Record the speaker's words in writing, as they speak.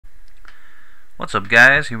What's up,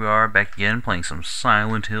 guys? Here we are back again playing some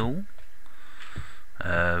Silent Hill.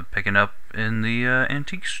 Picking up in the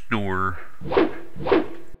antique store.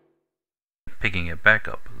 Picking it back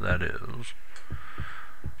up, that is.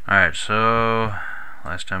 Alright, so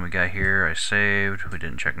last time we got here I saved. We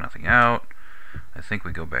didn't check nothing out. I think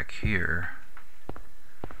we go back here.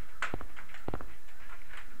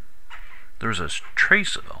 There's a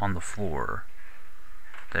trace on the floor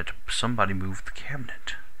that somebody moved the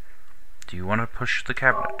cabinet. Do you want to push the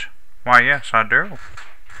cabinet? Why, yes, I do.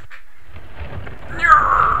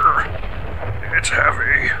 It's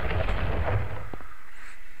heavy.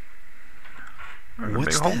 There's a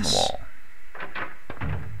big hole in the wall.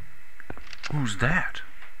 Who's that?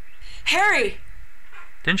 Harry!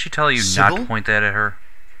 Didn't she tell you Sybil? not to point that at her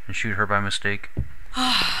and shoot her by mistake?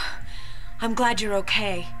 I'm glad you're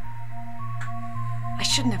okay. I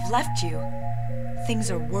shouldn't have left you. Things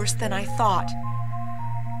are worse than I thought.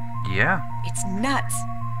 Yeah. It's nuts.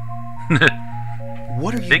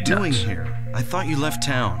 What are you Big doing nuts. here? I thought you left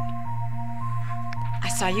town. I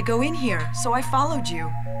saw you go in here, so I followed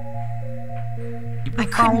you. You've I been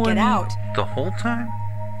couldn't following get me out. the whole time?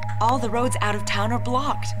 All the roads out of town are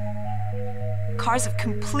blocked. Cars have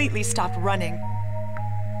completely stopped running.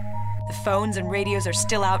 The phones and radios are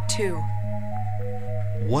still out too.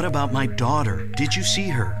 What about my daughter? Did you see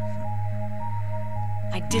her?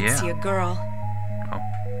 I did Yeah. see a girl.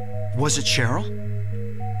 Was it Cheryl?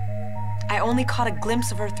 I only caught a glimpse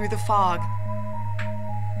of her through the fog.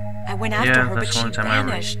 I went after Yeah, her, but that's the she only time I ever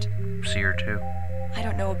vanished. see her too. I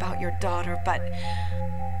don't know about your daughter, but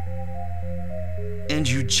And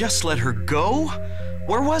you just let her go?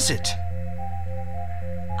 Where was it?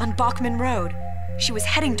 on Bachman Road, she was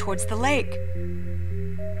heading towards the lake.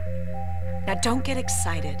 Now don't get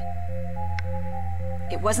excited.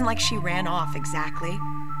 It wasn't like she ran off exactly.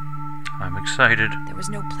 I'm excited. There was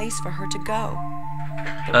no place for her to go.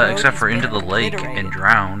 The road Except has for been into the lake and obliterated.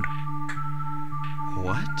 drowned.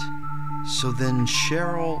 What? So then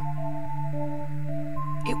Cheryl...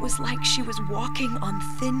 It was like she was walking on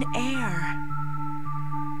thin air.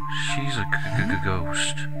 She's a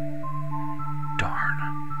ghost. Darn.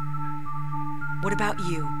 What about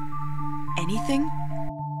you? Anything?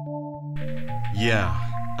 Yeah,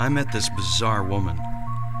 I met this bizarre woman.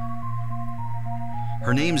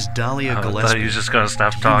 Her name's Dahlia I Gillespie. thought he was just gonna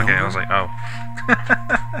stop Do you talking. know I her? was like, oh.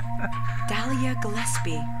 Dahlia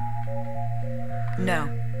Gillespie. No.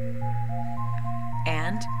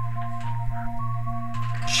 And?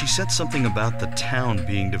 She said something about the town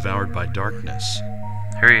being devoured by darkness.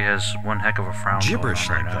 Harry has one heck of a frown Gibberish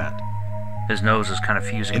going on like right now. that. His nose is kind of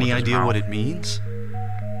fusing Any with his idea mouth. what it means?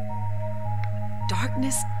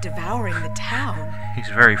 Darkness devouring the town. He's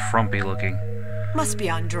very frumpy looking. Must be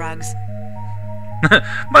on drugs.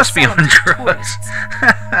 Must be Sell on 'em to drugs. tourists.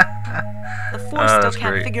 The force Oh, still that's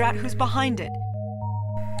can't great. figure out who's behind it.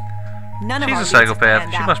 None of She's our a leads have psychopath.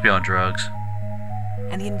 panned She out, must be on drugs.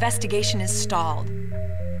 and the investigation is stalled.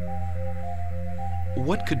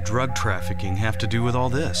 What could drug trafficking have to do with all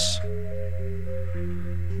this?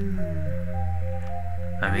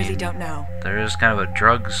 I I mean, really don't know. there is kind of a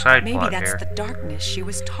drug side Maybe plot that's here. the darkness she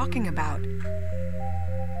was talking about.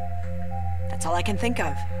 That's all I can think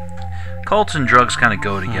of. Cults and drugs kind of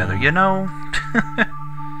go together, you know?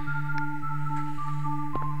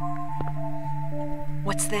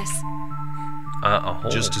 What's this? A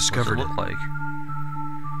hole. Just What's discovered it it. look like?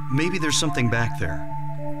 Maybe there's something back there.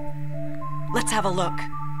 Let's have a look.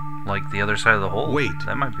 Like the other side of the hole? Wait.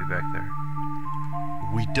 That might be back there.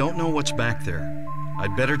 We don't know what's back there.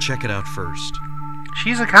 I'd better check it out first.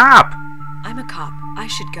 She's a cop! I'm a cop. I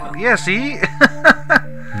should go. Yeah, see?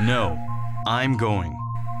 No, I'm going.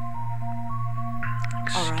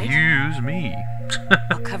 All right. Excuse me.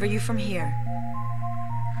 I'll cover you from here.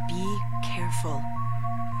 Be careful.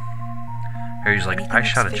 Harry's like, Anything I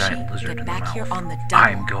shot a that's giant fishy, lizard get in the back mouth. here on the double.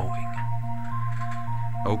 I'm going.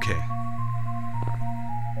 Okay.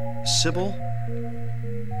 Sybil,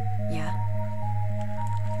 Yeah?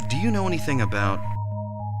 do you know anything about...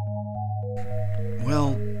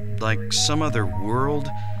 well, like some other world?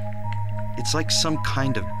 It's like some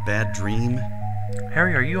kind of bad dream.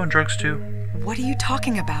 Harry, are you on drugs too? What are you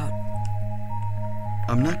talking about?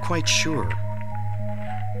 I'm not quite sure.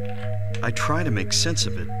 I try to make sense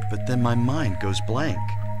of it, but then my mind goes blank.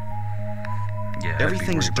 Yeah, I'd be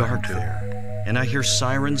Everything's worried about dark him, too. there, and I hear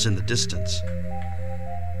sirens in the distance.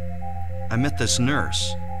 I met this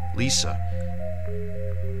nurse, Lisa.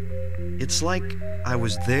 It's like I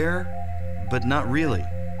was there, but not really.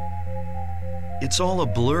 It's all a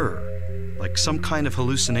blur, like some kind of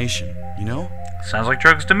hallucination, you know? Sounds like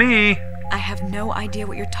drugs to me. I have no idea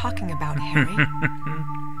what you're talking about, Harry.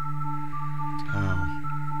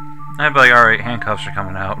 I'd be like, alright, handcuffs are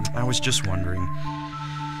coming out. I was just wondering.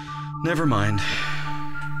 Never mind.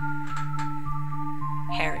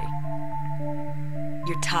 Harry,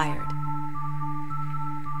 you're tired.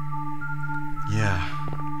 Yeah,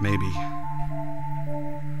 maybe.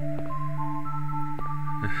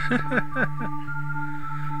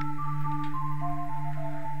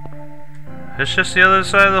 It's just the other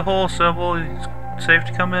side of the hole, Sybil. It's safe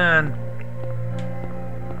to come in.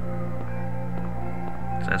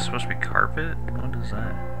 Is that supposed to be carpet? What is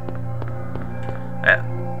that?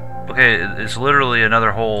 Okay, it's literally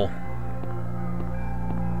another hole.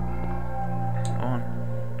 Hold on.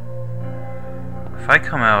 If I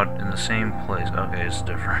come out in the same place... Okay, it's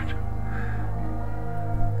different.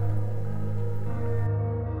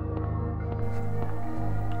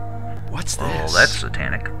 What's this? Oh, that's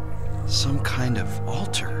satanic. Some kind of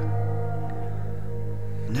altar.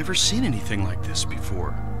 Never seen anything like this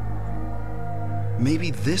before.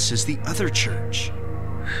 Maybe this is the other church.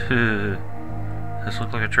 This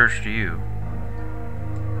looks like a church to you.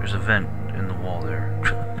 There's a vent in the wall there.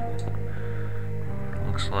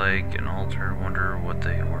 Looks like an altar. Wonder what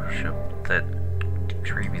they worship. That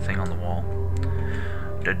creepy thing on the wall.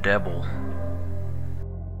 The devil.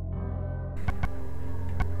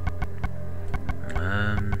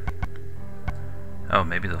 Oh,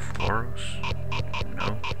 maybe the Floros?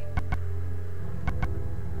 No.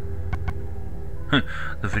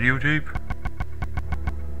 The videotape?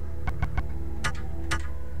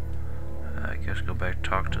 I guess go back and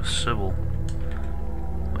talk to Sybil.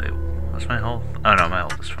 Wait, what's my health? Oh no, my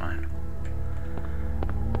health is fine.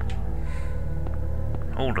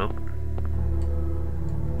 Hold up.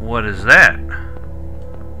 What is that?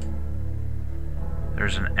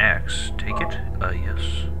 There's an axe. Take it? Yes.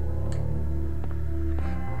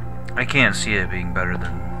 I can't see it being better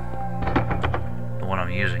than the one I'm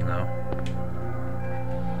using, though.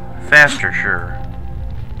 Faster, sure.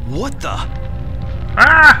 What the?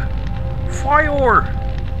 Ah! Fire!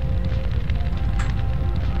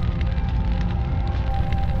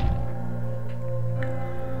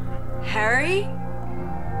 Harry?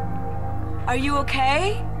 Are you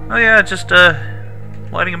okay? Oh yeah, just,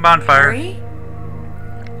 lighting a bonfire. Harry?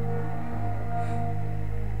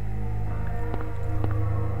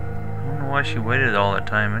 I don't know why she waited all that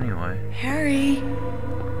time anyway. Harry?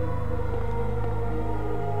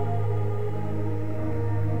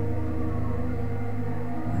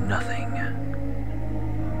 Nothing.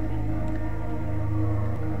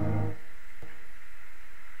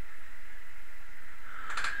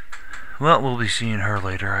 Well, we'll be seeing her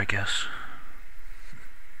later, I guess.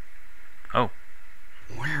 Oh.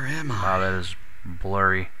 Where am I? Wow, that is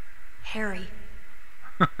blurry. Harry.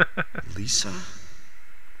 Lisa?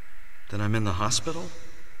 Then I'm in the hospital?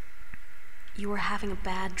 You were having a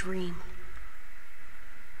bad dream.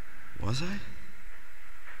 Was I?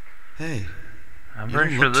 Hey. I'm You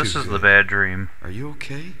pretty don't sure look this too is the good. bad dream. Are you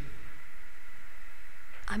okay?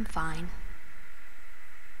 I'm fine.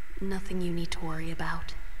 Nothing you need to worry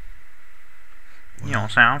about. You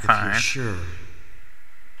don't sound If you're fine. sure.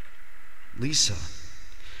 Lisa,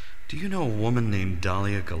 do you know a woman named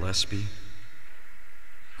Dahlia Gillespie?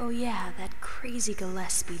 Oh yeah, that crazy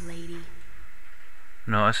Gillespie lady.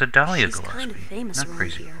 No, I said Dahlia She's Gillespie. kind of famous Not around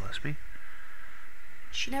crazy here. Gillespie.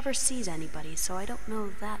 She never sees anybody, so I don't know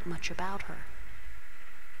that much about her.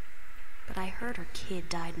 But I heard her kid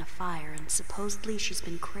died in a fire, and supposedly she's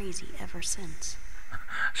been crazy ever since.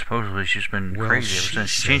 Supposedly she's been Well, crazy ever since.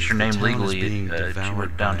 She says changed her the name town is legally. being She devoured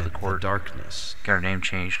went down to by the court. darkness. Got her name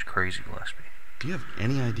changed to Crazy Gillespie. Do you have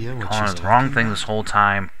any idea what Calling she's her the talking wrong thing about? this whole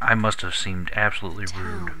time. I must have seemed absolutely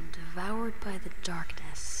rude. Town devoured by the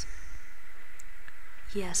darkness.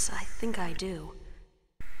 Yes, I think I do.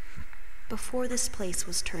 Before this place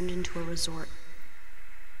was turned into a resort,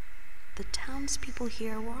 the townspeople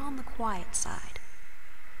here were on the quiet side.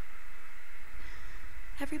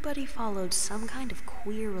 Everybody followed some kind of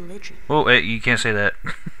queer religion. Oh, hey, you can't say that.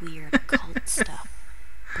 Weird occult stuff.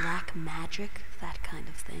 Black magic, that kind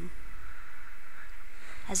of thing.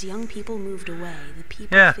 As young people moved away, the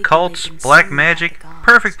people Yeah, figured cults, they'd been black summoned by magic, the gods.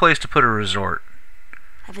 perfect place to put a resort.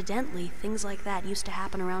 Evidently, things like that used to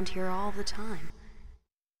happen around here all the time.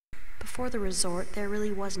 Before the resort, there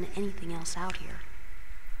really wasn't anything else out here.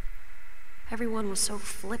 Everyone was so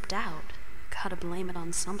flipped out. Gotta blame it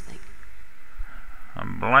on something.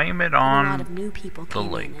 Blame it And a lot of on new people the came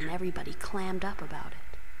in, lake. and everybody clammed up about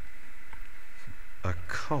it. A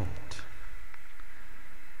cult.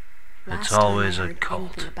 It's Last time always I a heard cult.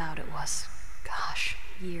 anything about it was, gosh,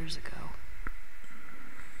 years ago.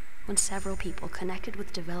 When several people connected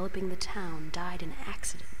with developing the town died in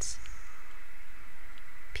accidents.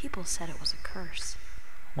 People said it was a curse.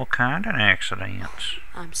 What kind of accidents?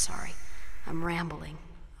 I'm sorry. I'm rambling.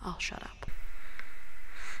 I'll shut up.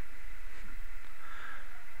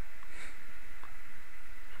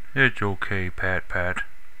 It's okay, Pat.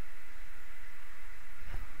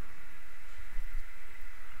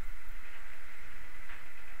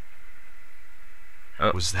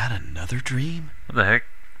 Oh. Was that another dream? What the heck?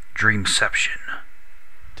 Dreamception.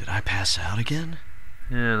 Did I pass out again?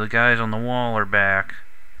 Yeah, the guys on the wall are back.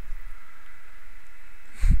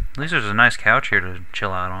 At least there's a nice couch here to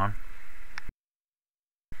chill out on.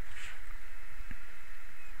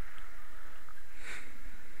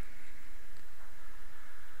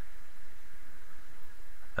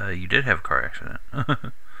 You did have a car accident.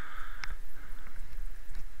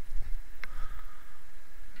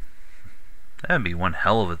 That'd be one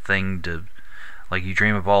hell of a thing to, like, you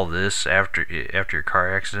dream of all this after your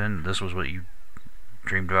car accident. This was what you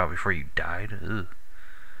dreamed about before you died. Ugh.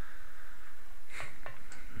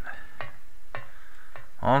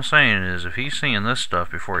 All I'm saying is, if he's seeing this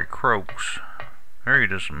stuff before he croaks, there he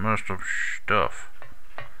does some messed up stuff.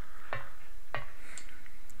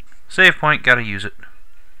 Save point, gotta use it.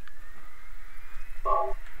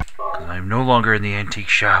 Because I'm no longer in the antique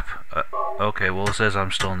shop. Okay, well it says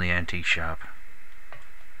I'm still in the antique shop.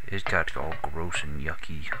 It got all gross and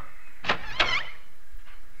yucky.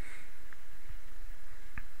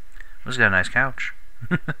 This got a nice couch.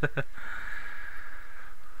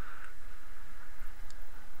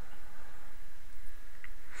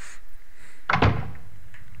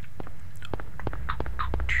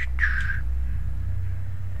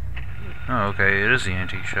 Oh, okay, it is the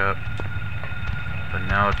antique shop. But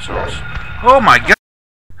now it's also... Oh my god!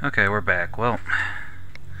 Okay, we're back. Well,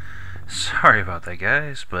 sorry about that,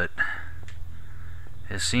 guys, but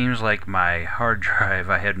it seems like my hard drive,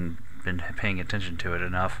 I hadn't been paying attention to it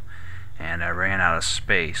enough, and I ran out of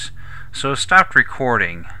space. So I stopped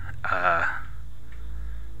recording,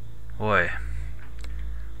 boy,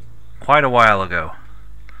 quite a while ago.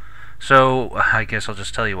 So I guess I'll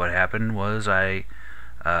just tell you what happened was I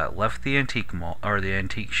left the antique mall, or the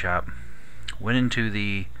antique shop, went into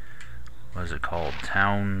the, what is it called,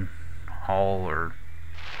 town hall, or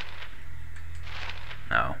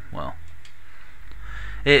no, well,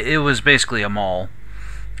 it was basically a mall.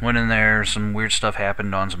 Went in there, some weird stuff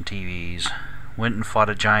happened on some TVs. Went and fought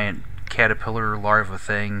a giant caterpillar larva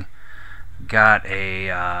thing. Got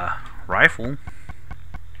a rifle,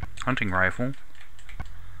 hunting rifle.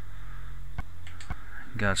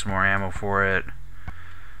 Got some more ammo for it.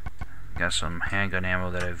 Got some handgun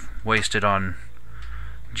ammo that I've wasted on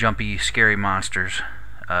jumpy, scary monsters.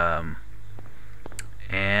 And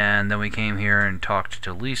then we came here and talked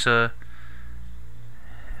to Lisa,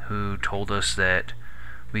 who told us that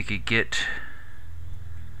we could get,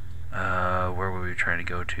 where were we trying to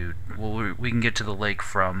go to? Well, we can get to the lake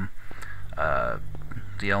from the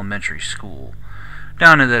elementary school,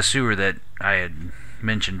 down to the sewer that I had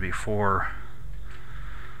mentioned before.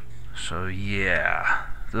 So yeah,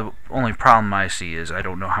 the only problem I see is I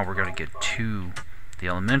don't know how we're going to get to the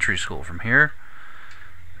elementary school from here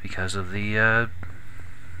because of the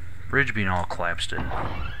bridge being all collapsed in.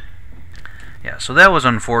 Yeah, so that was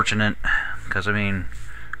unfortunate because, I mean,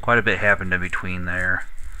 quite a bit happened in between there,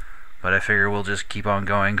 but I figure we'll just keep on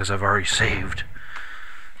going because I've already saved.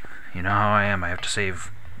 You know how I am, I have to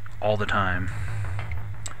save all the time.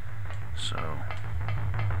 So,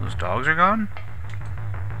 those dogs are gone?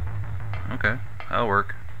 Okay, that'll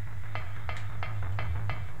work.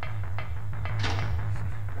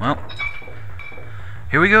 Well,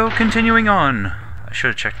 here we go, continuing on. I should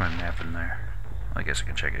have checked my map in there. I guess I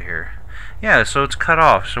can check it here. Yeah, so it's cut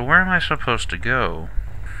off, so where am I supposed to go?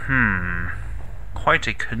 Quite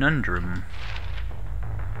a conundrum.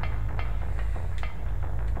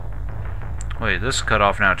 Wait, this is cut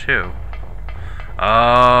off now too.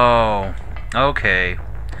 Oh, okay.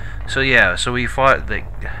 So yeah, so we fought the...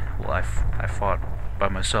 Well, I fought by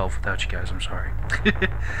myself without you guys, I'm sorry.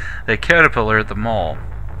 The caterpillar at the mall.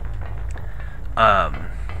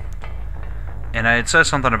 And I had said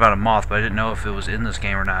something about a moth, but I didn't know if it was in this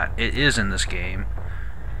game or not. It is in this game.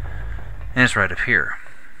 And it's right up here.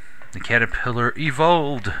 The caterpillar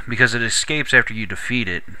evolved because it escapes after you defeat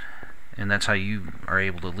it. And that's how you are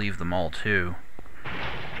able to leave the mall too.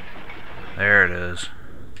 There it is.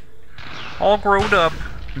 All growed up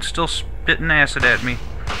and still spitting acid at me.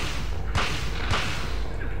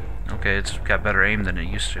 Okay, it's got better aim than it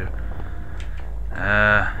used to.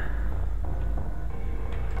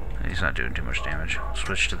 He's not doing too much damage.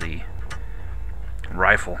 Switch to the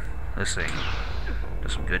rifle. This thing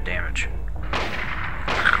does some good damage.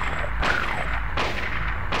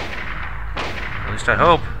 At least I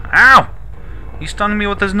hope. Ow! He stung me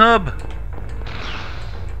with his nub!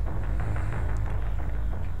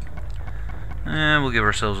 And we'll give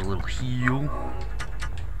ourselves a little heal.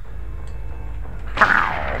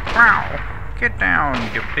 Pow! Pow! Get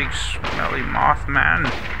down, you big smelly moth man!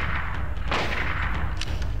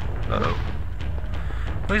 Uh-oh.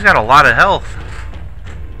 Well, he's got a lot of health.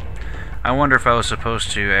 I wonder if I was supposed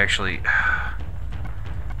to actually... I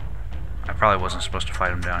probably wasn't supposed to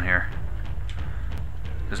fight him down here.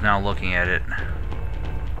 Because now looking at it,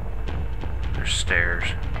 there's stairs.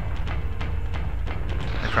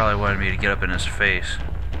 They probably wanted me to get up in his face.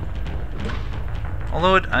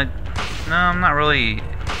 Although no, I'm not really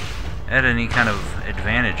at any kind of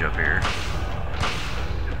advantage up here.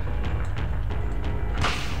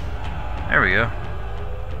 There we go.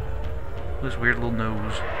 This weird little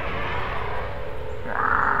nose.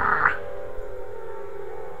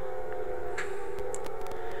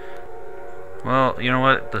 Well, you know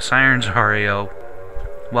what? The sirens are a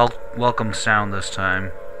welcome sound this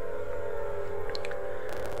time.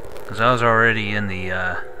 Because I was already in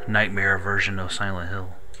the nightmare version of Silent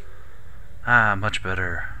Hill. Ah, much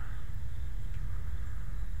better.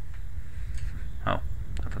 Oh,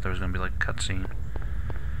 I thought there was going to be like a cutscene.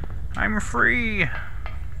 I'm free!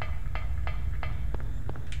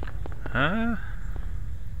 Huh?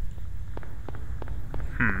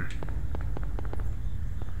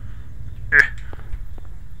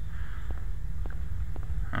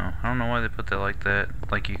 Oh, I don't know why they put that like that.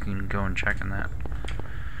 Like you can go and check in that.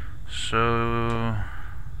 So,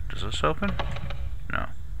 does this open? No.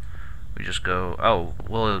 We just go. Oh,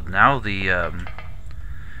 well now the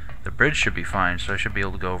bridge should be fine, so I should be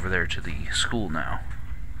able to go over there to the school now.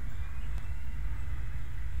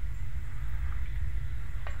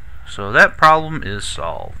 So that problem is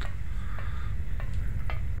solved.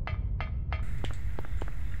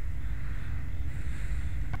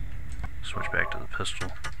 Switch back to the pistol.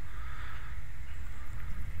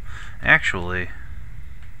 Actually,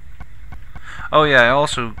 oh yeah, I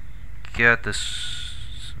also got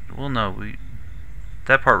this. Well, no,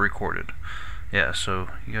 that part recorded. Yeah, so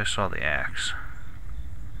you guys saw the axe.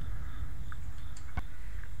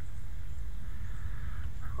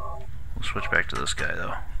 We'll switch back to this guy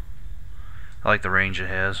though. I like the range it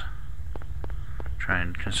has. Try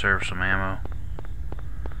and conserve some ammo.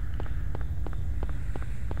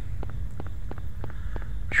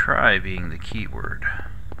 Try being the key word.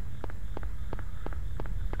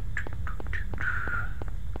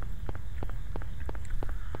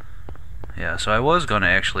 Yeah, so I was going to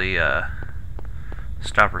actually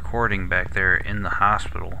stop recording back there in the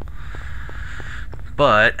hospital.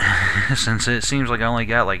 But since it seems like I only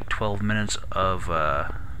got like 12 minutes of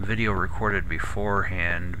video recorded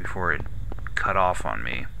beforehand before it cut off on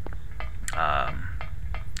me, I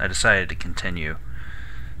decided to continue.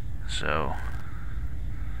 So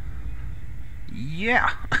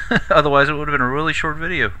yeah, otherwise it would have been a really short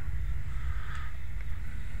video.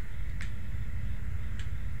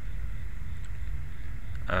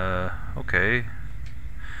 Okay.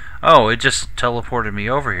 Oh, it just teleported me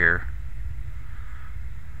over here.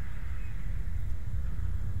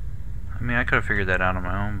 I mean, I could have figured that out on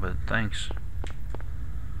my own, but thanks.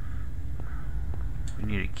 We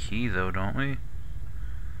need a key though, don't we?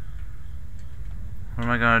 What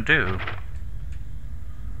am I gonna do?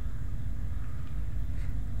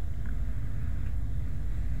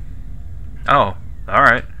 Oh,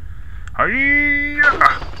 alright.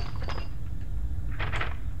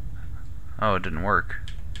 Oh, it didn't work.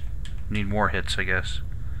 Need more hits, I guess.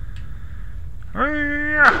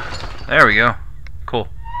 There we go. Cool.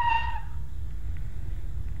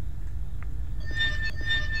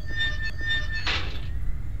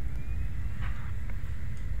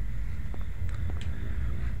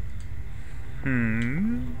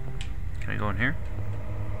 Can I go in here?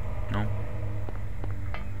 No.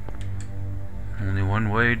 Only one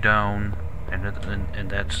way down, and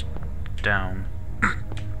that's down.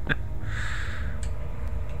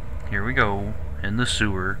 Here we go, in the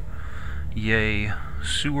sewer. Yay,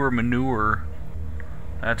 sewer manure.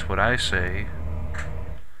 That's what I say.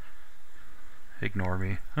 Ignore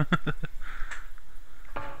me.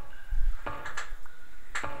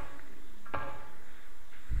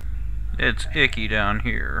 It's icky down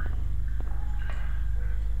here.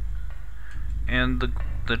 And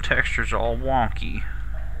the texture's all wonky.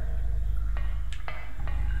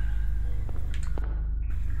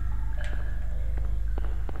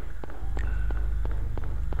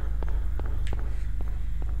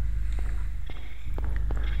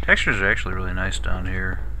 Textures are actually really nice down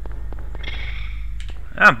here.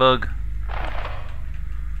 Ah, bug.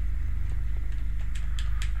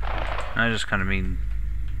 I just kind of mean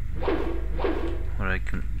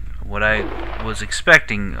what I was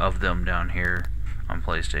expecting of them down here on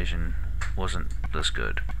PlayStation wasn't this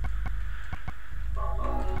good.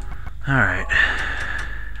 Alright.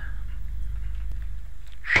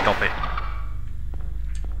 Stop it.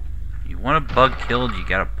 You want a bug killed, you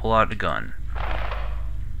gotta pull out the gun.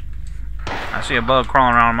 I see a bug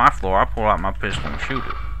crawling around on my floor, I pull out my pistol and shoot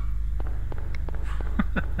it.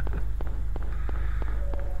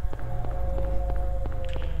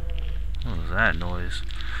 What was that noise?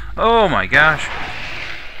 Oh my gosh!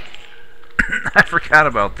 I forgot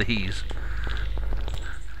about these.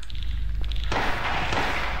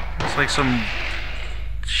 It's like some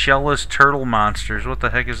shellless turtle monsters. What the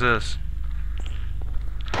heck is this?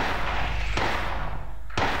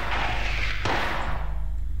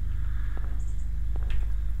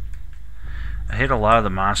 I hit a lot of the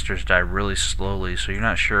monsters die really slowly, so you're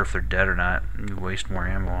not sure if they're dead or not. You waste more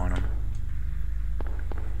ammo on them.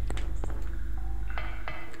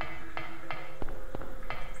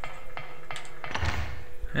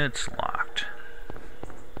 It's locked.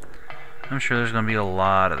 I'm sure there's going to be a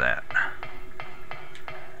lot of that.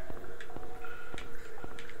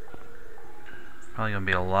 Probably going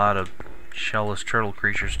to be a lot of shellless turtle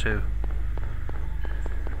creatures too.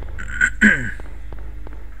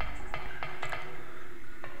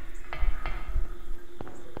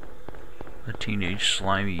 The teenage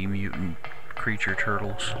slimy mutant creature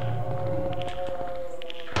turtles.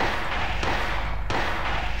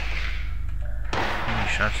 How many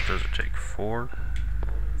shots does it take? 4?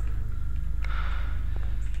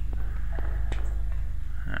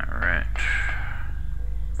 Alright.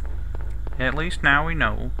 At least now we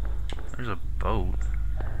know. There's a boat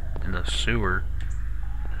in the sewer.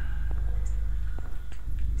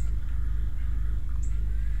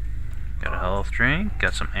 Got a health drink,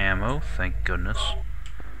 got some ammo, thank goodness.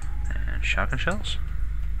 And shotgun shells.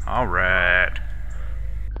 Alright.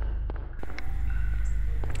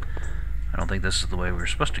 I don't think this is the way we were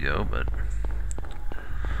supposed to go, but...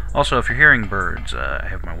 Also, if you're hearing birds, I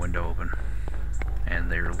have my window open.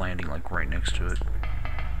 And they're landing like right next to it.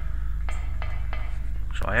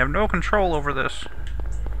 So I have no control over this.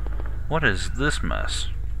 What is this mess?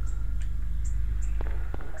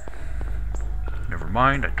 Never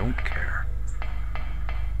mind, I don't care.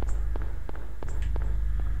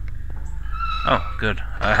 Oh, good.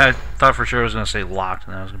 I thought for sure I was going to say locked,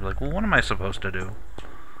 and I was going to be like, well, what am I supposed to do?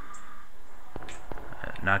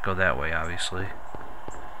 Not go that way, obviously.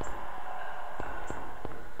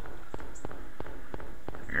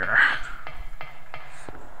 Yeah.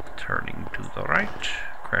 Turning to the right,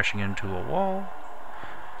 crashing into a wall.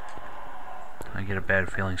 I get a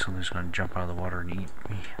bad feeling something's going to jump out of the water and eat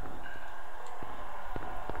me.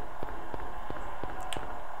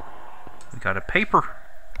 We got a paper.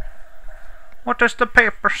 What does the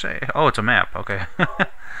paper say? Oh, it's a map. Okay.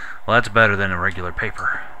 Well, that's better than a regular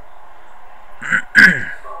paper.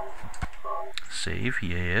 Save,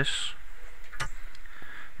 yes.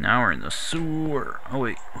 Now we're in the sewer. Oh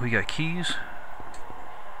wait, we got keys?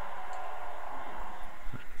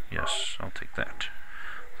 Yes, I'll take that.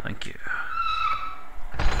 Thank you.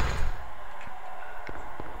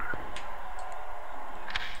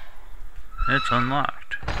 It's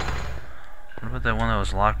unlocked. What about that one that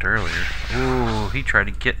was locked earlier? Ooh, he tried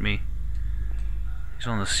to get me. He's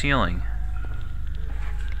on the ceiling.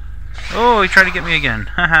 Oh, he tried to get me again.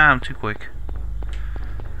 Haha, I'm too quick.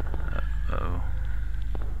 Uh-oh.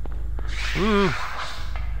 Ooh.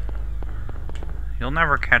 You'll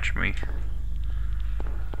never catch me.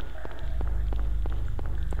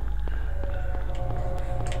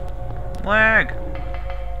 Lag!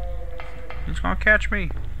 He's gonna catch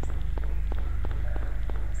me.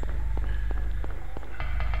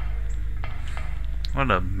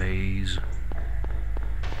 What a maze.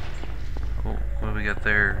 Oh, what do we got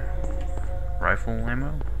there? Rifle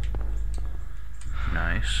ammo?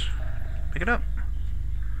 Nice. Pick it up.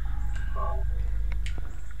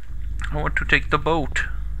 I want to take the boat.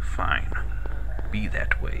 Fine. Be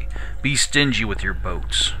that way. Be stingy with your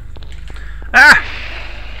boats. Ah!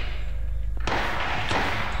 2,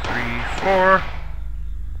 3, 4.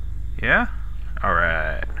 Yeah?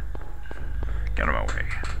 Alright. Get out of my way.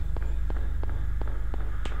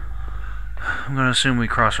 I'm gonna assume we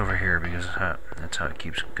cross over here because that's how it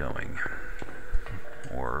keeps going.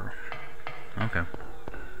 Or... okay.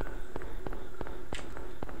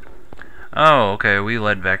 Oh, okay, we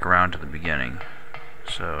led back around to the beginning.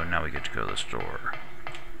 So now we get to go to this door.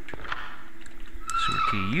 Sewer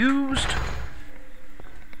key used.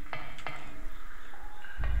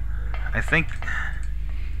 I think...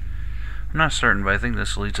 I'm not certain, but I think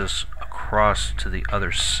this leads us across to the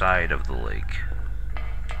other side of the lake.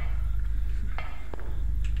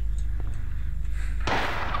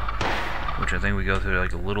 which I think we go through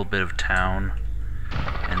like a little bit of town,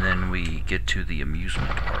 and then we get to the amusement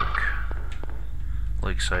park.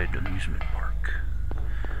 Lakeside Amusement Park.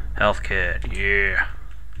 Health kit, yeah.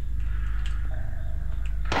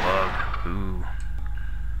 Bug, ooh.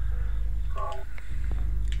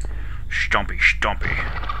 Stompy, stompy.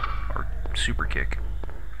 Or super kick.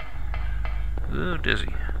 Ooh,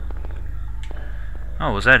 dizzy.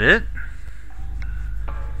 Oh, was that it?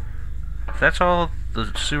 If that's all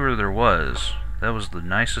the sewer there was, that was the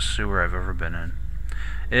nicest sewer I've ever been in.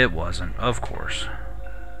 It wasn't, of course.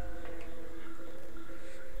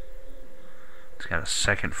 It's got a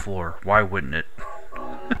second floor. Why wouldn't it?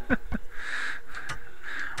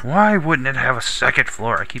 Why wouldn't it have a second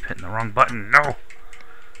floor? I keep hitting the wrong button. No!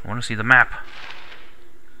 I want to see the map.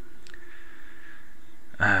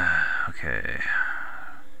 Okay.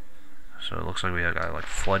 So it looks like we got like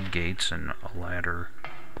floodgates and a ladder.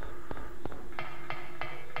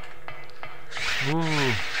 Ooh!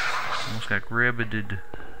 Almost got grabbited.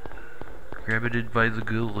 Grabbited by the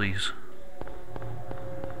ghoulies.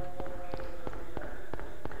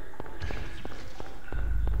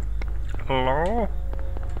 Hello?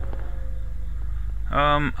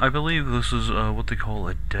 I believe this is what they call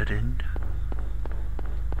a dead end.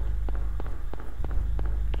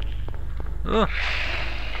 Ugh.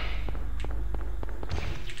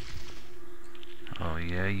 Oh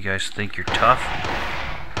yeah, you guys think you're tough?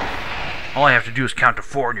 All I have to do is count to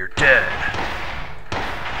 4 and you're dead.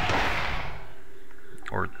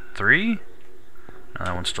 Or 3? No,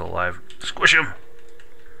 that one's still alive. Squish him!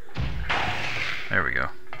 There we go.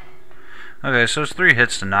 Okay, so it's 3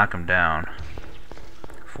 hits to knock him down.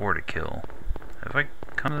 4 to kill. Have I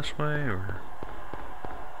come this way, or...?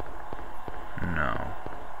 No.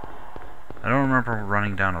 I don't remember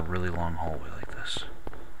running down a really long hallway like this.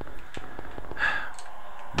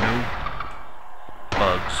 No.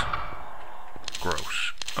 Bugs.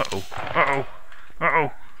 Gross. Uh-oh. Uh-oh.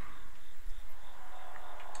 Uh-oh.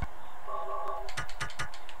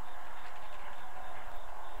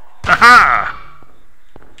 Aha!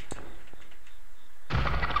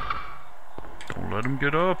 Don't let him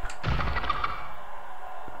get up.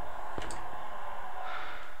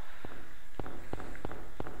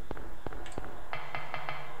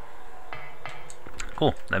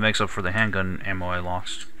 Cool. That makes up for the handgun ammo I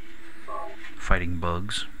lost. Fighting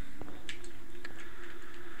bugs.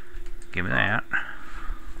 Give me that.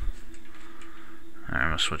 Alright, I'm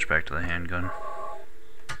gonna switch back to the handgun.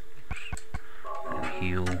 And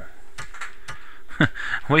heal.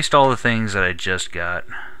 Waste all the things that I just got.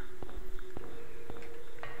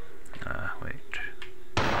 Wait.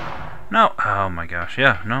 No! Oh my gosh.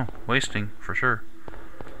 Yeah, no. Wasting, for sure.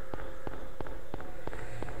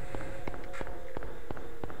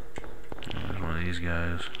 There's one of these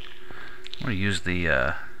guys. I'm gonna use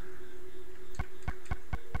the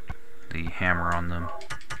hammer on them.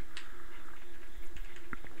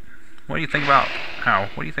 What do you think about... Ow.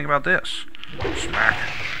 What do you think about this? Smack.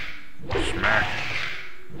 Smack.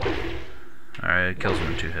 Alright, it kills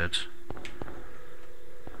him in 2 hits.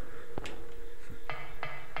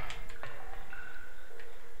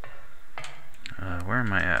 Where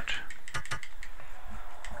am I at?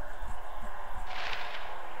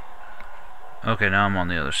 Okay, now I'm on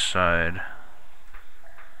the other side.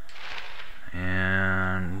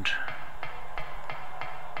 And...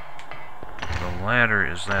 the ladder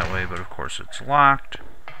is that way, but of course it's locked.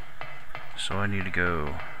 So I need to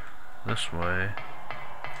go this way.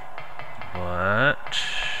 But...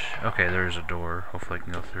 okay, there's a door. Hopefully I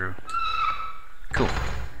can go through. Cool.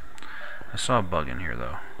 I saw a bug in here,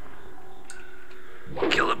 though.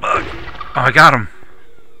 Kill a bug! Oh, I got him!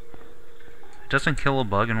 It doesn't kill a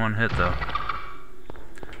bug in 1 hit, though.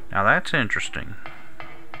 Now that's interesting.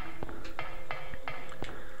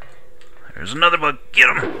 There's another bug. Get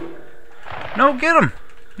him! No, get him!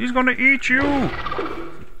 He's gonna eat you!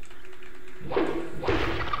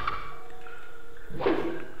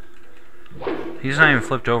 He's not even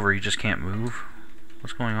flipped over, he just can't move.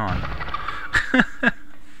 What's going on?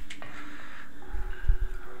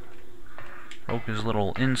 Broke his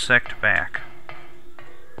little insect back.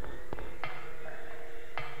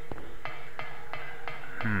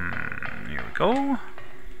 Here we go.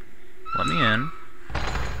 Let me in.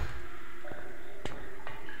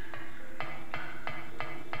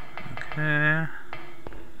 Okay.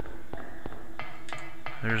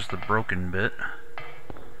 There's the broken bit.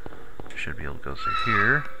 Should be able to go through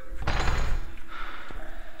here.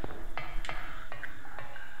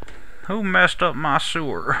 Who messed up my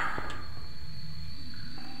sewer?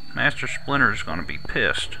 Master Splinter's gonna be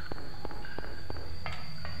pissed.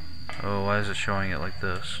 Oh, why is it showing it like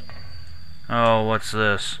this? Oh, what's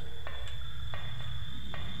this?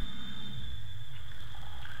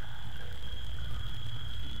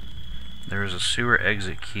 There is a sewer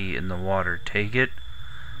exit key in the water. Take it.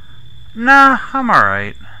 Nah, I'm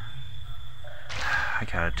alright. I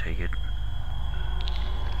gotta take it.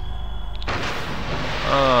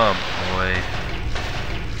 Oh boy.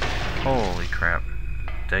 Holy crap.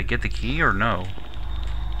 Did I get the key or no?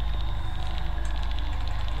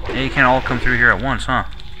 Yeah, you can't all come through here at once, huh?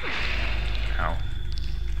 Ow.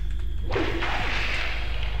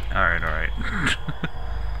 Alright, alright.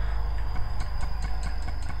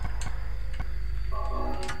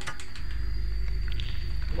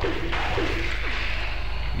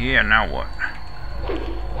 Yeah, now what?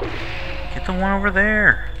 Get the one over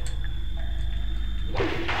there.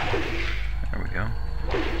 There we go.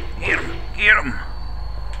 Get him! Get him!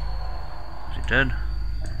 Is he dead?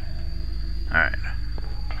 Alright.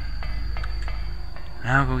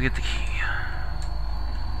 Now go get the key.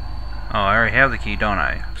 Oh, I already have the key, don't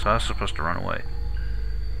I? So I was supposed to run away.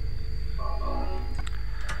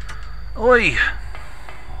 Oi!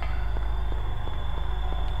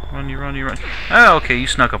 Run, you run, you run. Oh, okay, you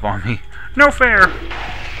snuck up on me. No fair!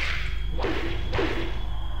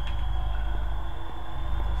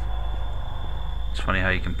 It's funny how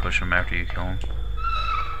you can push them after you kill them.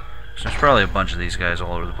 So there's probably a bunch of these guys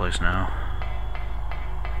all over the place now.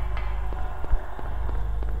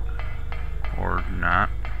 Or not.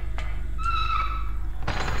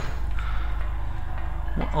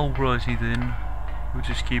 Well, alrighty then. We'll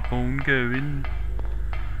just keep on going.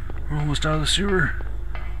 We're almost out of the sewer.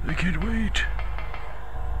 I can't wait.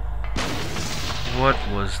 What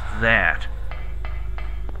was that?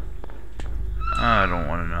 I don't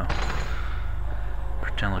want to know.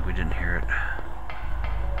 Pretend like we didn't hear it.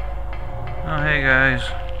 Oh, hey guys.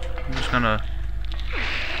 I'm just gonna...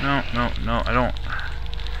 No, no, no, I don't...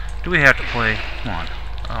 Do we have to play? Come on.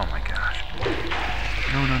 Oh my gosh.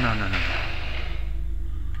 No, no, no, no, no,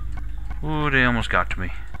 no. Ooh, they almost got to me.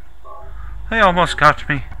 They almost got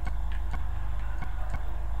to me.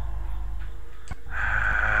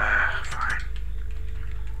 Fine.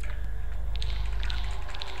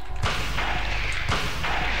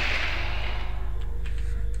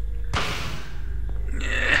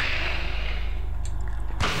 Yeah.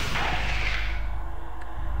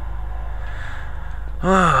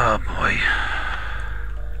 Oh boy.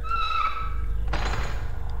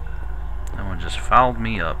 That one just fouled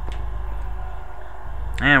me up.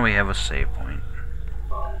 And we have a save point.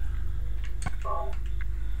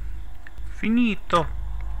 Finito.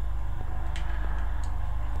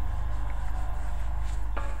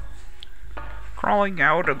 Crawling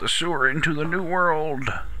out of the sewer into the new world.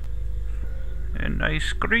 And I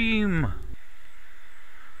scream.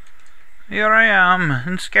 Here I am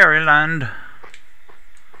in Scaryland.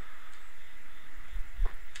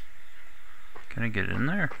 Can I get in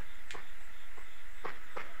there?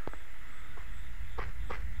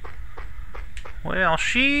 Well,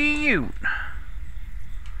 shoot!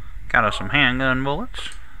 Got us some handgun bullets,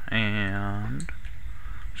 and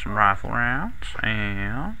some rifle rounds,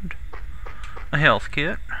 and a health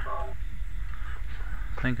kit.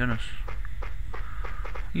 Thank goodness.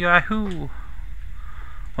 Yahoo!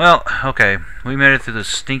 Well, okay, we made it through the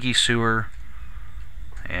stinky sewer,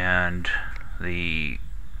 and the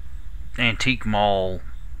antique mall.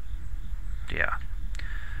 Yeah.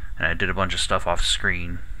 And I did a bunch of stuff off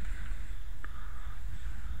screen.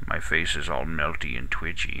 My face is all melty and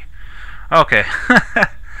twitchy. Okay.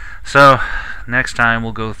 So, next time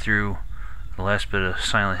we'll go through the last bit of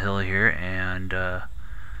Silent Hill here and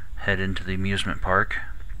head into the amusement park.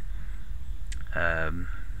 I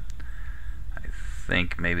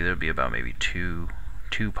think maybe there'll be about maybe two,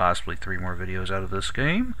 possibly 3 more videos out of this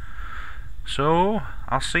game. So,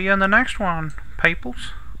 I'll see you in the next one,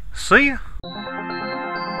 peoples. See ya!